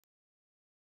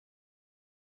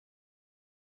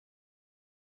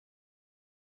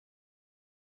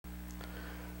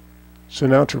So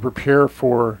now to prepare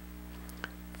for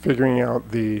figuring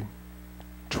out the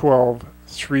 12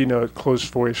 3-note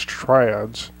closed voice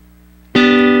triads,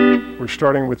 we're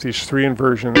starting with these 3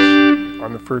 inversions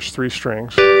on the first 3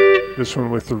 strings. This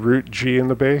one with the root G in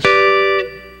the bass,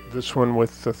 this one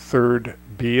with the 3rd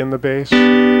B in the bass,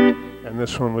 and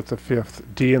this one with the 5th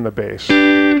D in the bass.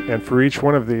 And for each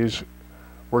one of these,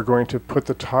 we're going to put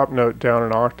the top note down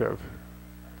an octave.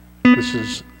 This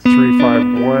is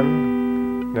 3-5-1.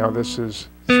 Now this is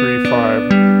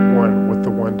 3-5-1 with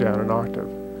the 1 down an octave.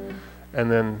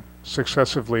 And then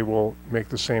successively we'll make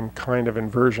the same kind of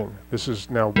inversion. This is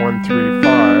now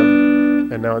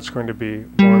 1-3-5, and now it's going to be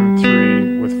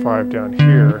 1-3 with 5 down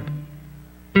here,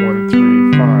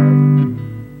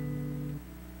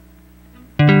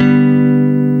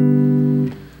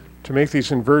 1-3-5. To make these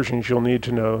inversions, you'll need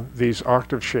to know these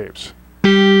octave shapes.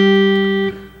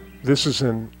 This is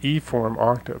an E form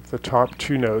octave. The top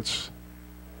 2 notes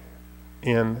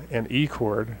in an E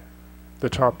chord, the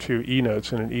top 2 E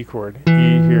notes in an E chord, E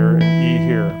here and E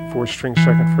here, 4th string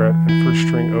 2nd fret and 1st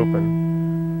string open,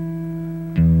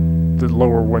 the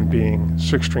lower one being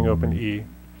 6th string open E.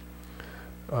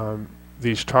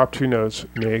 These top 2 notes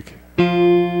make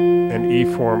an E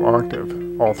form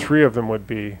octave. All 3 of them would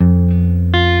be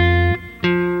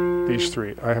these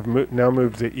 3. I have now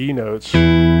moved the E notes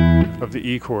of the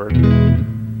E chord,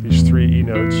 these 3 E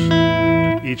notes,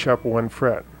 each up 1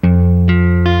 fret.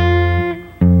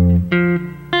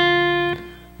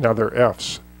 Now they're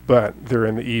Fs, but they're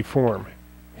in the E form.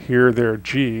 Here they're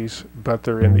Gs, but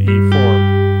they're in the E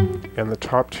form. And the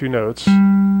top 2 notes,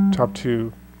 top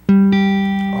 2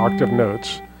 octave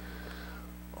notes,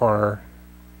 are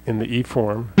in the E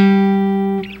form.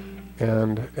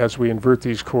 And as we invert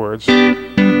these chords,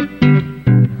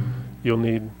 you'll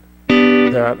need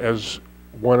that as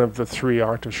one of the 3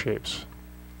 octave shapes.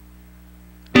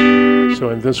 So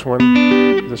in this one,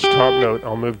 this top note,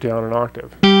 I'll move down an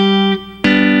octave.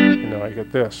 And now I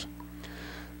get this.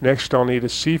 Next, I'll need a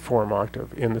C form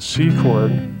octave. In the C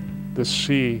chord, the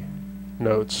C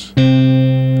notes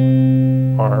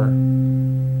are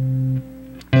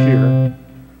here,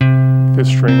 5th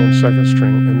string and 2nd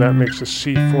string, and that makes a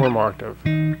C form octave.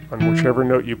 On whichever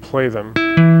note you play them,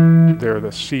 they're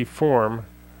the C form,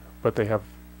 but they have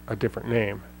a different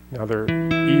name. Now they're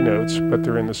E notes, but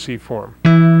they're in the C form.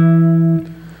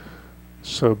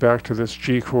 So back to this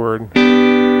G chord,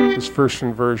 this first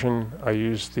inversion, I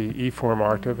used the E form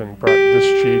octave and brought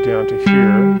this G down to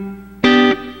here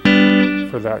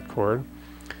for that chord.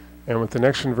 And with the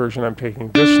next inversion, I'm taking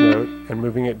this note and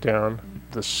moving it down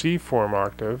the C form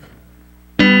octave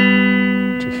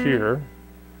to here,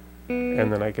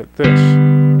 and then I get this.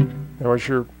 Now as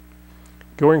you're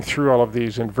going through all of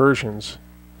these inversions,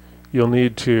 you'll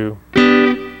need to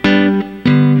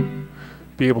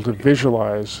be able to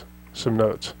visualize some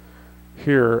notes.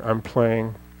 Here I'm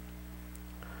playing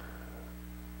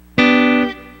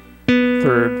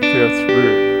 3rd, 5th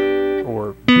root,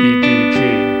 or B, D,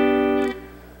 G.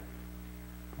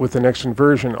 With the next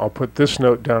inversion, I'll put this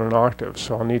note down an octave,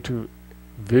 so I'll need to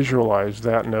visualize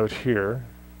that note here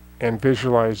and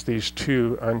visualize these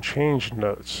 2 unchanged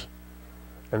notes,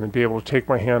 and then be able to take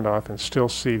my hand off and still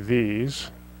see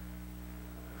these,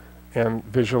 and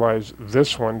visualize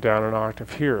this one down an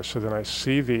octave here. So then I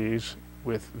see these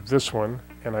with this one,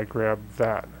 and I grab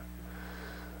that.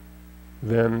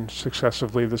 Then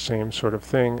successively the same sort of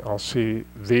thing. I'll see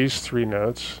these 3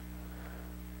 notes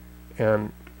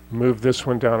and move this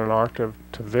one down an octave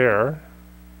to there,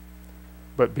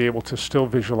 but be able to still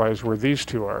visualize where these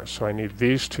 2 are. So I need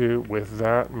these 2 with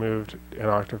that moved an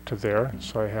octave to there.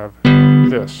 So I have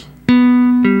this.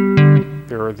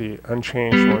 There are the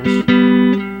unchanged ones,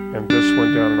 and this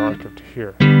one down an octave to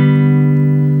here.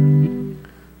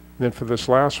 Then for this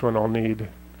last one, I'll need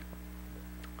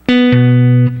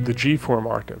the G form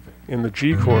octave. In the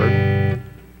G chord,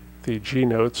 the G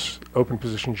notes, open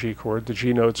position G chord, the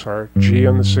G notes are G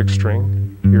on the 6th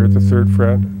string, here at the 3rd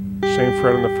fret, same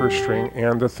fret on the 1st string,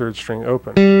 and the 3rd string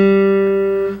open.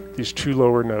 These 2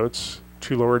 lower notes,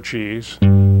 2 lower Gs,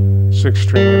 6th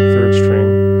string and 3rd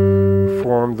string,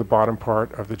 form the bottom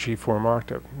part of the G form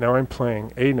octave. Now I'm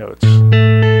playing A notes,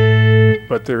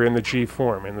 but they're in the G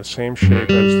form, in the same shape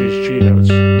as these G notes.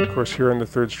 Of course, here on the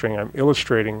 3rd string, I'm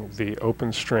illustrating the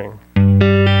open string.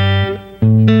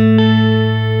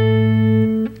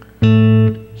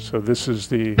 So this is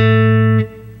the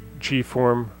G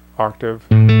form octave,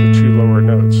 the 2 lower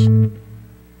notes.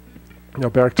 Now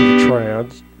back to the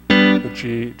triads, the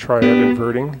G triad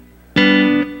inverting.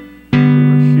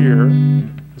 Over here,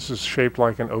 this is shaped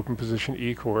like an open position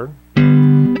E chord,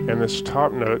 and this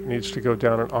top note needs to go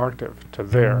down an octave to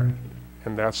there.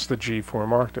 and that's the G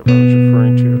form octave I was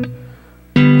referring to.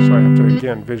 So I have to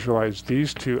again visualize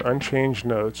these two unchanged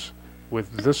notes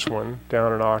with this one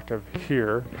down an octave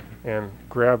here and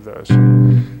grab those.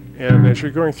 And as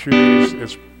you're going through these,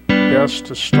 it's best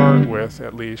to start with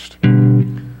at least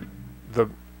the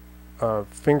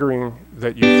fingering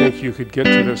that you think you could get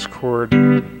to this chord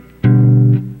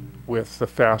with the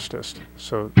fastest.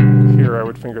 So here I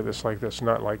would finger this like this,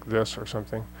 not like this or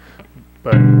something,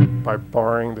 but by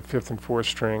barring the 5th and 4th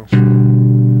strings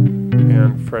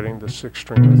and fretting the 6th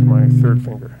string with my 3rd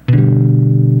finger.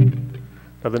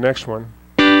 Now the next one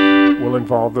will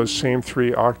involve those same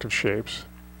 3 octave shapes.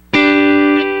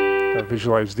 Now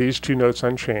visualize these 2 notes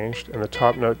unchanged, and the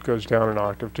top note goes down an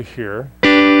octave to here,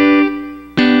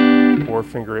 or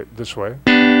finger it this way.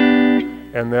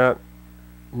 And that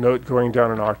note going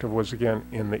down an octave was again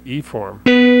in the E form,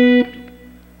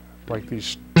 like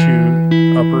these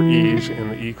 2 upper E's in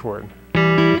the E chord.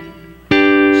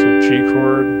 So G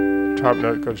chord, top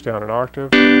note goes down an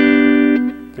octave.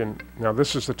 Then now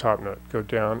this is the top note, go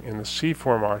down in the C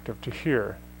form octave to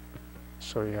here.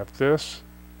 So you have this,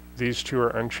 these 2 are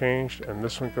unchanged, and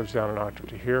this one goes down an octave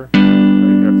to here. Now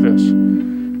you have this.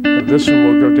 And this one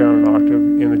will go down an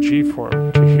octave in the G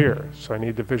form to here. So I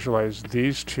need to visualize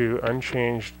these 2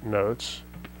 unchanged notes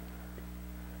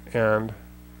and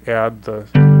add the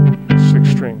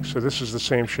 6th string. So this is the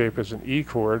same shape as an E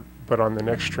chord, but on the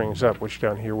next strings up, which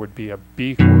down here would be a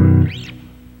B chord.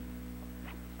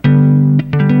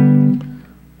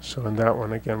 So in that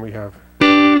one, again, we have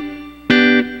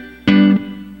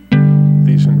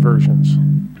these inversions.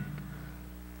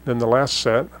 Then the last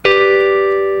set,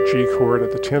 G chord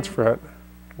at the 10th fret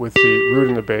with the root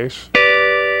in the bass.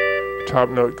 Top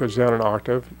note goes down an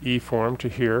octave, E form to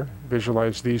here.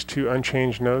 Visualize these 2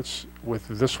 unchanged notes with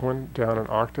this one down an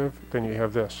octave. Then you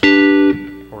have this,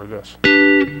 or this,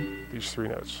 these 3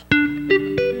 notes.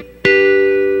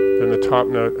 Then the top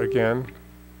note again,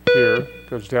 here,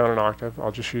 goes down an octave.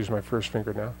 I'll just use my 1st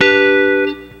finger now.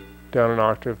 Down an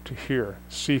octave to here,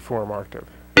 C form octave.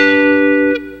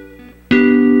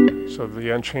 So the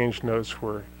unchanged notes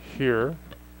were here,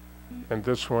 and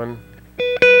this one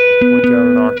went down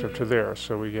an octave to there.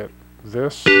 So we get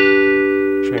this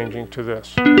changing to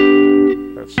this.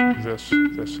 That's this,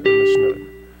 and this note.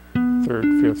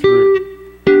 3rd, 5th root.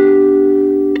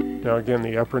 Now again,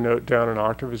 the upper note down an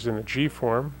octave is in the G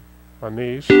form on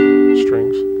these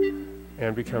strings,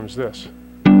 and becomes this.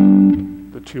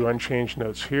 The 2 unchanged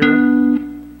notes here,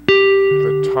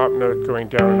 the top note going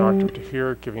down an octave to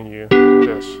here, giving you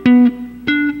this.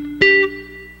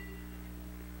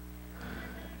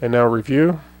 And now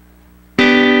review.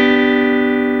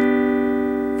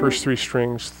 First 3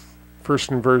 strings,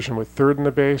 first inversion with 3rd in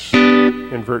the bass,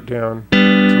 invert down to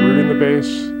root in the bass,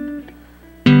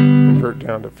 invert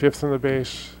down to 5th in the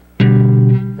bass,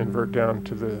 invert down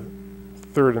to the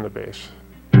 3rd in the bass.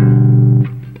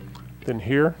 Then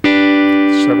here,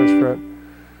 7th fret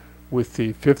with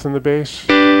the 5th in the bass,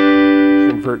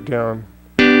 invert down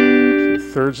to the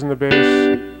 3rds in the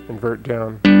bass, invert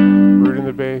down root in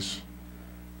the bass,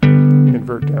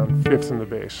 invert down 5th in the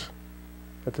bass.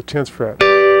 At the 10th fret,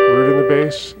 root in the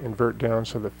bass, invert down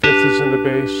so the 5th is in the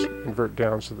bass, invert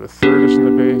down so the 3rd is in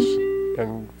the bass,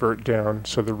 and invert down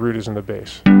so the root is in the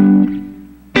bass.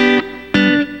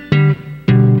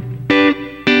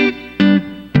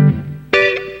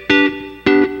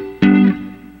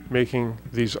 Making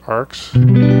these arcs.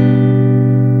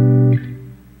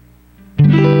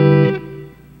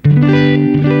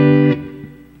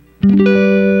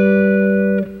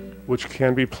 Which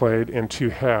can be played in 2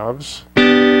 halves,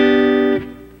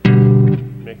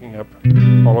 making up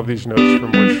all of these notes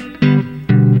from which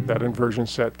that inversion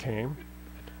set came.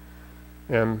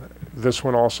 And this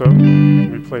one also can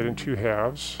be played in 2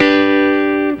 halves,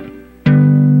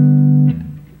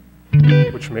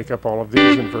 which make up all of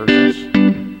these inversions.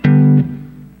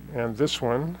 And this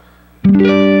one,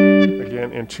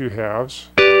 again in 2 halves,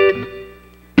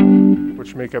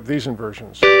 which make up these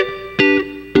inversions.